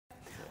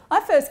I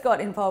first got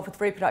involved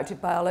with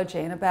reproductive biology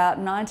in about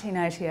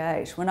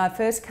 1988 when I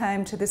first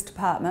came to this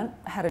department.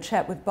 I had a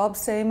chat with Bob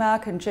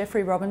Seamark and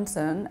Sarah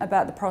Robertson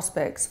about the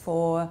prospects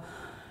for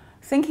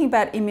thinking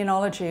about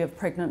immunology of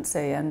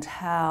pregnancy and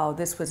how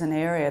this was an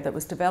area that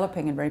was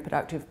developing in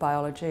reproductive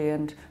biology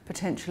and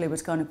potentially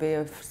was going to be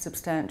of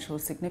substantial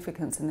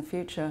significance in the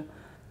future.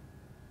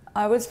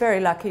 I was very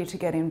lucky to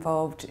get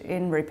involved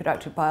in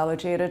reproductive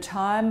biology at a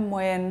time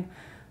when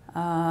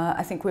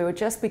I think we were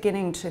just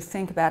beginning to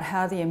think about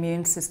how the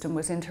immune system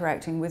was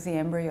interacting with the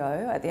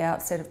embryo at the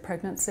outset of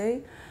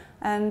pregnancy,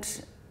 and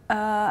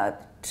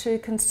to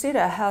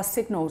consider how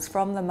signals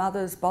from the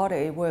mother's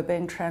body were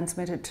being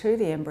transmitted to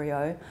the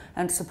embryo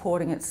and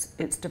supporting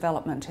its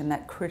development in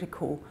that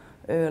critical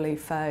early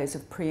phase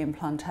of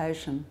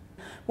pre-implantation.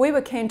 We were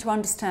keen to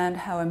understand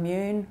how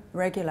immune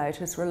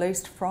regulators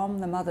released from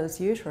the mother's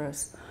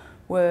uterus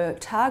were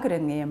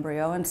targeting the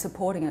embryo and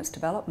supporting its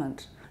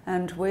development.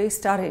 And we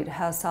studied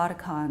how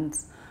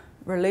cytokines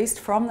released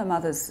from the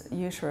mother's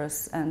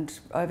uterus and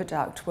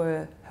oviduct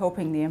were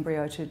helping the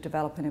embryo to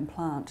develop an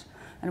implant.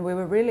 And we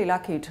were really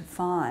lucky to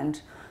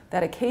find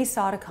that a key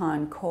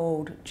cytokine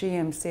called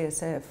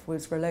GM-CSF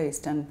was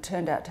released and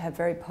turned out to have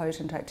very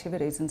potent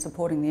activities in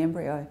supporting the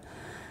embryo.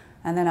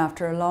 And then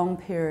after a long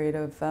period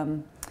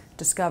of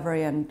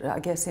discovery and I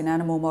guess in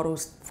animal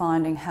models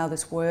finding how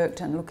this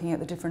worked and looking at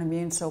the different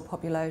immune cell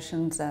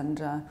populations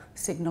and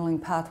signalling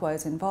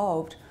pathways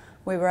involved,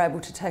 we were able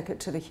to take it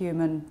to the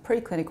human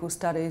preclinical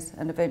studies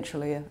and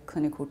eventually a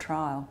clinical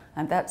trial.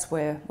 And that's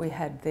where we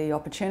had the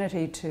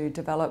opportunity to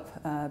develop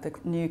the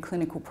new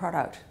clinical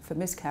product for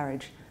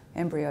miscarriage,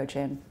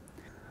 EmbryoGen.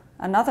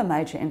 Another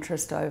major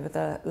interest over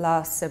the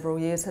last several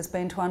years has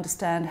been to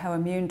understand how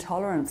immune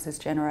tolerance is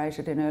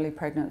generated in early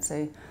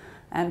pregnancy,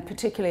 and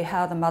particularly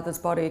how the mother's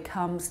body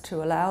comes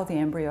to allow the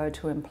embryo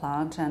to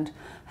implant and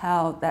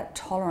how that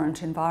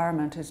tolerant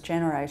environment is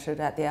generated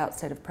at the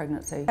outset of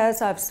pregnancy.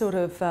 As I've sort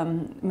of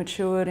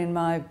matured in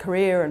my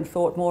career and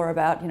thought more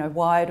about,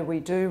 why do we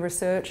do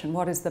research and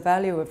what is the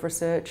value of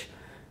research,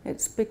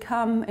 it's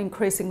become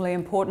increasingly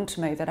important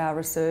to me that our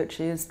research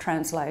is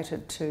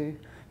translated to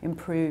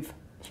improve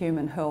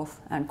human health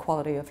and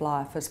quality of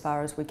life as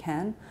far as we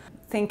can.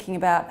 Thinking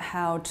about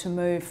how to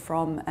move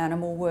from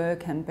animal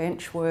work and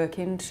bench work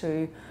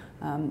into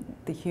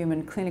the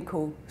human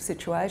clinical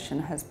situation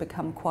has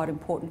become quite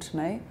important to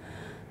me.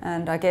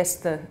 And I guess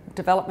the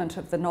development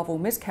of the novel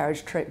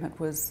miscarriage treatment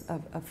was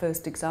a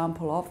first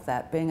example of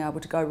that, being able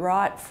to go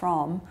right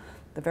from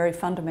the very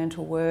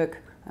fundamental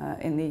work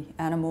in the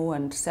animal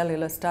and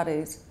cellular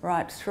studies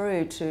right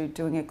through to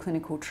doing a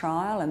clinical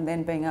trial and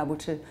then being able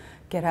to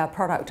get our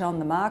product on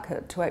the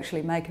market to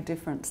actually make a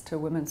difference to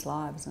women's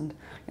lives. And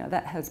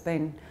that has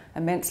been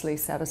immensely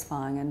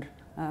satisfying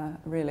and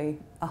really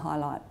a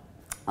highlight.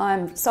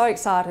 I'm so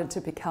excited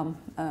to become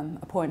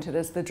appointed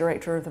as the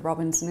director of the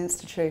Robinson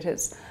Institute.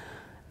 It's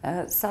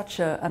such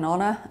an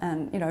honour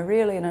and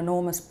really an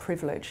enormous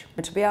privilege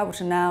to be able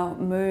to now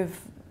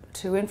move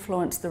to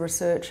influence the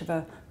research of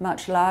a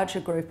much larger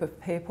group of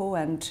people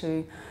and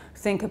to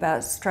think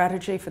about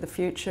strategy for the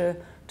future,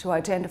 to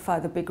identify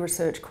the big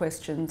research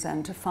questions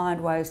and to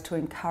find ways to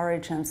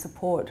encourage and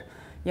support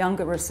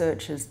younger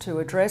researchers to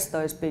address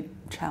those big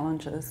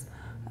challenges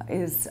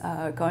is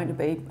going to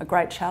be a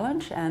great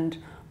challenge, and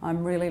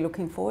I'm really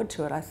looking forward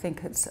to it. I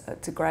think it's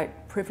a great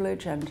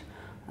privilege, and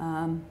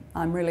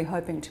I'm really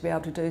hoping to be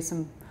able to do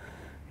some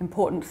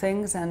important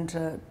things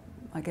and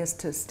I guess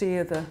to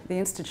steer the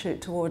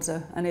Institute towards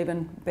an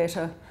even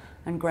better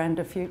and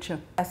grander future.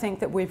 I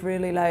think that we've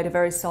really laid a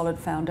very solid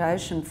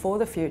foundation for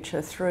the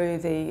future through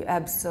the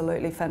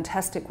absolutely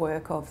fantastic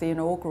work of the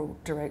inaugural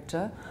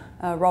director.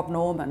 Rob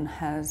Norman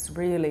has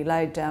really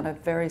laid down a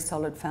very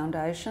solid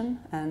foundation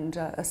and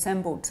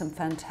assembled some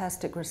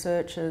fantastic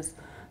researchers,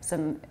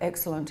 some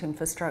excellent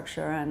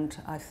infrastructure,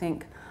 and I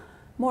think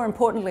more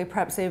importantly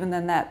perhaps even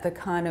than that, the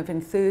kind of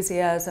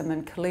enthusiasm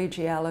and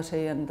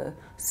collegiality and the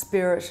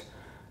spirit,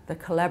 the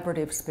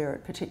collaborative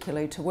spirit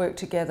particularly, to work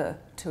together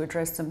to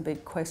address some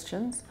big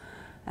questions.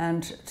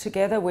 And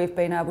together we've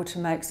been able to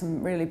make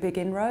some really big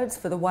inroads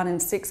for the 1 in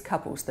 6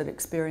 couples that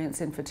experience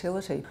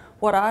infertility.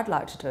 What I'd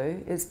like to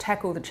do is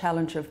tackle the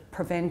challenge of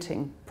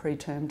preventing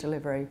preterm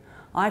delivery.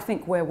 I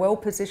think we're well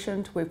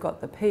positioned, we've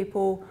got the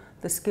people,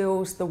 the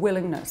skills, the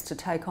willingness to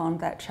take on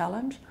that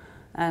challenge,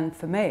 and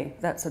for me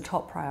that's a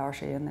top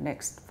priority in the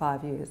next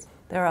 5 years.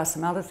 There are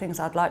some other things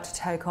I'd like to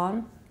take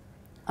on.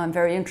 I'm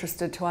very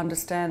interested to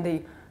understand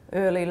the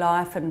early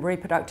life and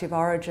reproductive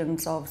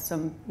origins of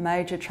some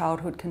major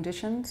childhood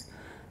conditions.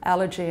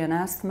 Allergy and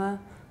asthma,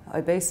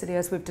 obesity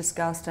as we've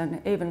discussed,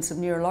 and even some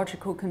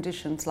neurological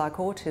conditions like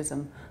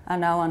autism are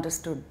now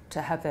understood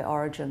to have their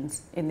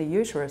origins in the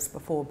uterus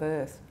before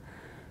birth.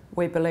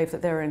 We believe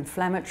that there are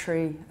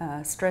inflammatory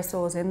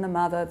stressors in the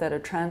mother that are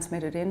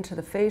transmitted into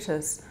the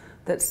fetus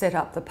that set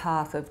up the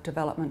path of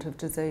development of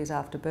disease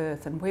after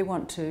birth, and we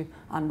want to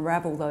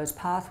unravel those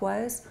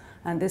pathways,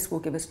 and this will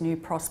give us new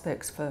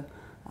prospects for,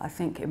 I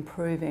think,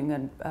 improving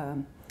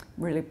and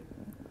really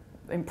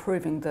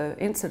improving the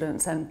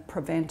incidence and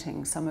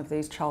preventing some of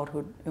these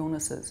childhood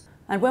illnesses.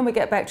 And when we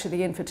get back to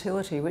the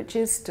infertility, which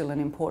is still an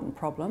important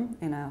problem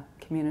in our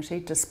community,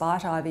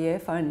 despite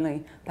IVF,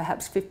 only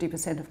perhaps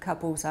 50% of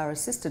couples are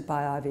assisted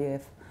by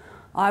IVF.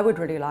 I would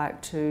really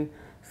like to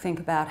think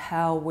about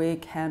how we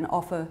can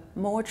offer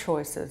more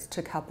choices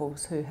to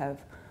couples who have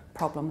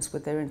problems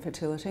with their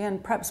infertility,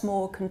 and perhaps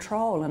more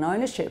control and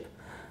ownership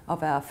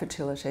of our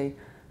fertility.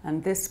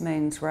 And this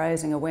means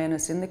raising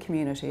awareness in the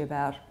community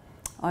about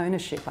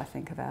ownership, I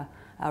think, of our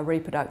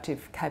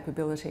reproductive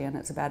capability, and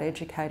it's about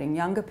educating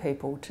younger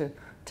people to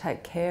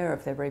take care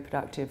of their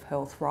reproductive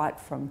health right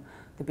from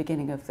the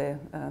beginning of their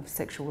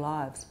sexual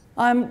lives.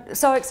 I'm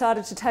so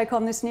excited to take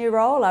on this new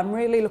role. I'm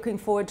really looking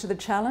forward to the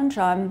challenge.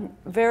 I'm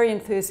very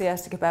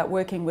enthusiastic about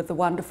working with the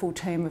wonderful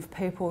team of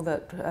people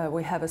that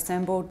we have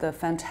assembled, the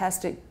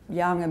fantastic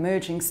young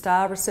emerging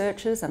star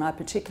researchers, and I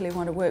particularly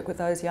want to work with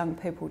those young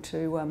people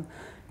to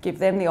give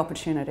them the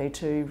opportunity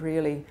to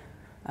really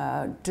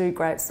do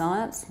great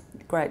science,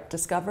 great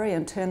discovery,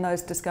 and turn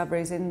those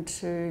discoveries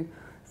into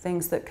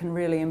things that can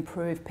really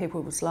improve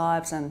people's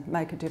lives and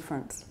make a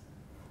difference.